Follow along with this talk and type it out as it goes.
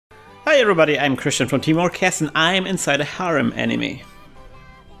Hi everybody, I'm Christian from Team Orcast and I'm inside a harem anime.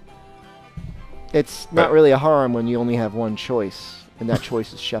 It's not really a harem when you only have one choice, and that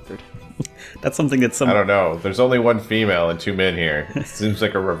choice is Shepherd. That's something that some... I don't know. There's only one female and 2 men here. It seems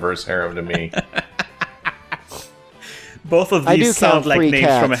like a reverse harem to me. Both of these sound like names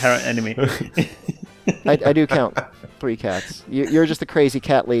cats. from a harem anime. I do count 3 cats. You're just a crazy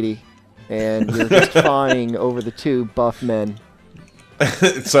cat lady, and you're just fawning over the 2 buff men.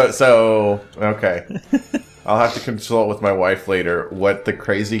 So okay. I'll have to consult with my wife later what the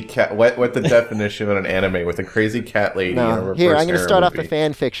crazy cat, what the definition of an anime with a crazy cat lady. No. Here, I'm going to start off the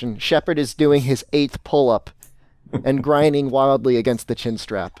fan fiction. Shepherd is doing his 8th pull-up and grinding wildly against the chin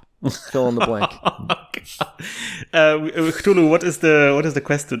strap. Fill in the blank. Cthulhu, what is the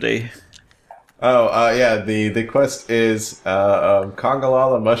quest today? Oh, yeah. The quest is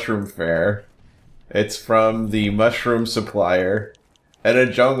Congolala Mushroom Fair. It's from the mushroom supplier. In a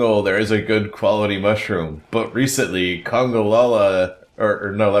jungle, there is a good quality mushroom, but recently, Congolala,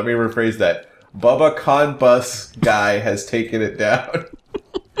 or no, let me rephrase that. Bubba Con Bus guy has taken it down.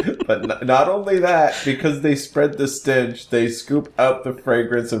 But not only that, because they spread the stench, they scoop out the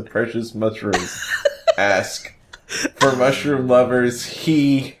fragrance of precious mushrooms. Ask. For mushroom lovers,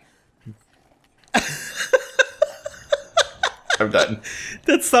 I'm done.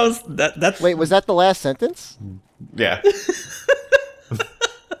 That sounds... That. Wait, was that the last sentence? Yeah.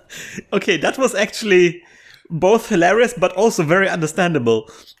 Okay, that was actually both hilarious, but also very understandable.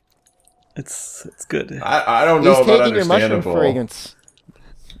 It's good. I don't know He's about taking your mushroom understandable. fragrance.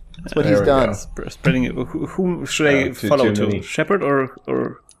 That's what he's done. Spreading it. Who should I follow too to? many. Shepherd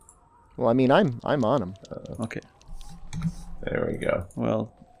or? Well, I mean, I'm on him. Okay. There we go.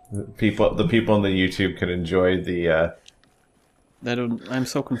 Well, The people on the YouTube can enjoy the. I'm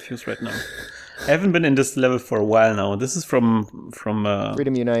so confused right now. I haven't been in this level for a while now. This is from Freedom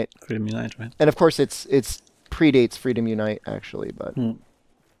Unite. Freedom Unite, right? And of course, it's predates Freedom Unite actually, but And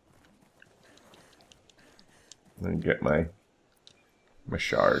get my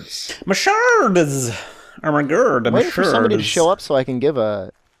shards. My shards! Oh my god, I'm my waiting for somebody to shards. show up so I can give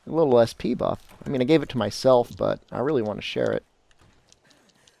a little SP buff. I mean, I gave it to myself, but I really want to share it.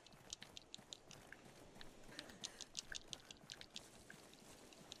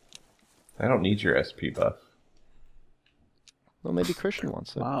 I don't need your SP buff. Well, maybe Christian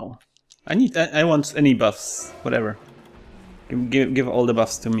wants it. Wow. I want any buffs, whatever. Give all the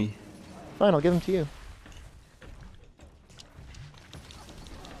buffs to me. Fine, I'll give them to you.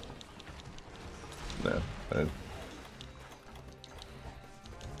 No.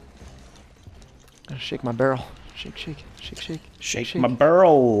 Gotta shake my barrel. Shake, shake, shake, shake. Shake my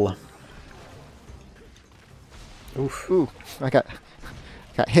barrel. Oof. Ooh, I got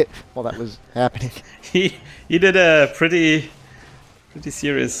hit while that was happening. He did a pretty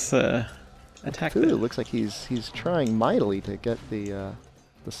serious attack Ooh, there. it looks like he's trying mightily to get the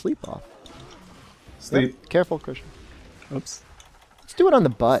sleep off. Sleep. Yep, careful, Christian. Oops. Let's do it on the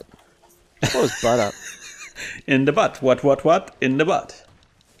butt. Blow his butt up. In the butt. What? In the butt.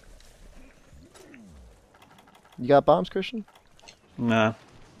 You got bombs, Christian? Nah.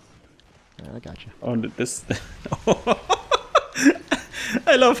 Yeah, I got you. Oh, this.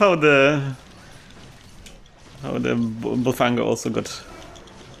 I love how the Bullfanga also got.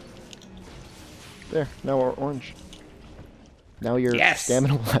 There, now we're orange. Now your Yes!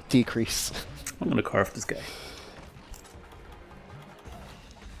 stamina will not decrease. I'm gonna carve this guy.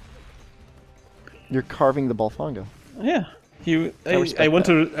 You're carving the Balfongo. Yeah. respect I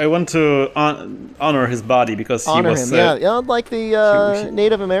want to honor his body because Honor he was. him, yeah, like the he-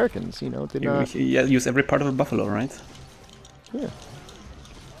 Native Americans, you know, did not. He used every part of a buffalo, right? Yeah.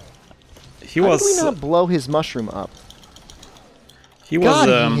 He How was. did we not blow his mushroom up? He was.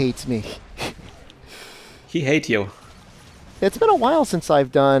 God, he hates me. He hate you. It's been a while since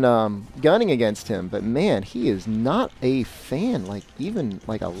I've done gunning against him, but man, he is not a fan, like even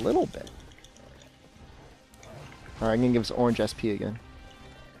like a little bit. Alright, I'm gonna give us orange SP again.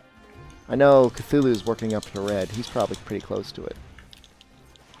 I know Cthulhu's working up to red. He's probably pretty close to it.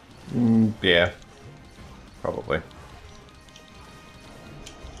 Yeah. Probably.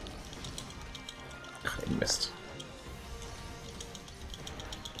 I missed.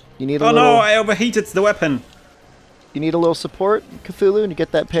 You need a Oh little. no! I overheated the weapon. You need a little support, Cthulhu, and you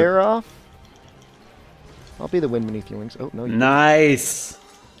get that pair off. I'll be the wind beneath your wings. Oh no! You Nice.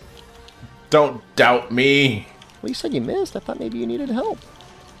 Don't doubt me. Well, you said you missed. I thought maybe you needed help.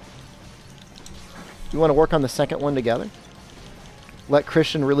 You want to work on the second one together? Let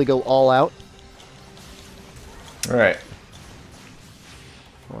Christian really go all out. All right.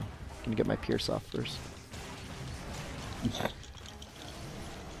 Hold on. Can you get my Pierce off first?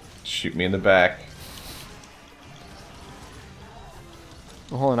 Shoot me in the back.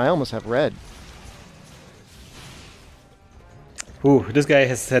 Oh, hold on, I almost have red. Ooh, this guy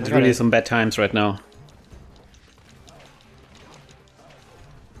has had Okay. really some bad times right now.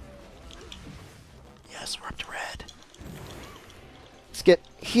 Yes, we're up to red. Let's get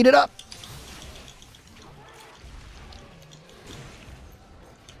heated up.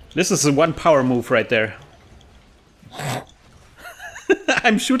 This is the one power move right there.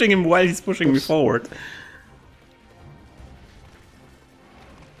 I'm shooting him while he's pushing me forward.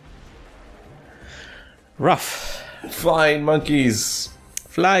 Rough. Flying monkeys.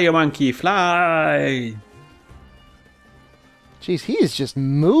 Fly, you monkey, fly! Jeez, he is just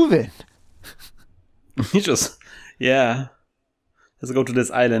moving. He just... Yeah. Let's go to this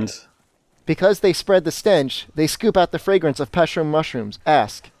island. Because they spread the stench, they scoop out the fragrance of peshroom mushrooms.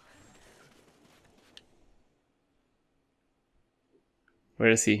 Ask. Where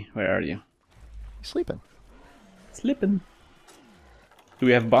is he? Where are you? He's sleeping. Slipping. Do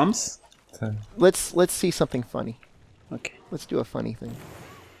we have bombs? Let's see something funny. Okay. Let's do a funny thing.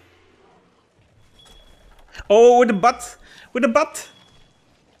 Oh, with the butt! With the butt!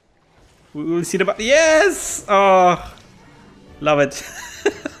 We will see the butt. Yes! Oh, love it.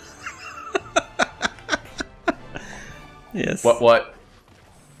 Yes. What?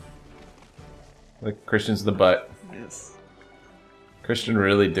 Like Christian's the butt. Yes. Christian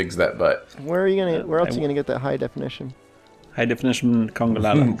really digs that butt. Where else are you gonna get that high definition? High definition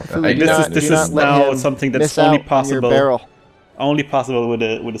Congolala. Food, This is now something that's only possible. Barrel. Only possible with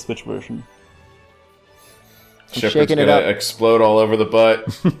a Switch version. Shepard's shaking it gonna up. explode all over the butt.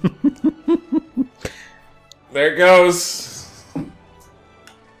 There it goes.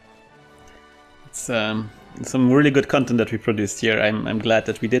 It's some really good content that we produced here. I'm glad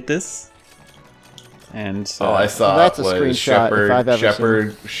that we did this. And All I saw that's a was screenshot if I've ever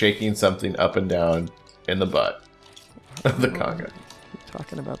Shepard shaking something up and down in the butt of the Conga.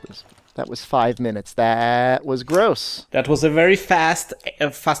 Talking about this. That was 5 minutes. That was gross. that was a very fast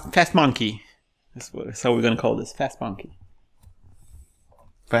monkey. That's how we're gonna call this. Fast monkey.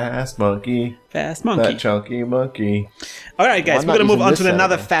 Fast monkey. Fast monkey. That chunky monkey. All right, guys, I'm we're not gonna move using on this to side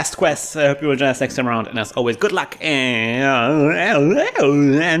another of it. fast quest. I hope you will join us next time around. And as always, good luck and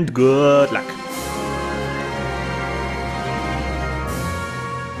good luck.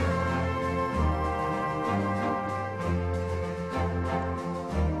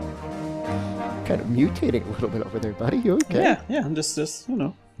 Kind of mutating a little bit over there, buddy. You okay? Yeah. Just you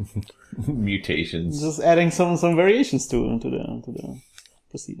know, Mutations. just adding some variations to the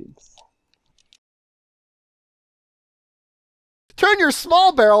proceedings. Turn your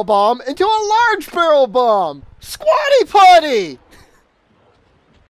small barrel bomb into a large barrel bomb. Squatty Potty!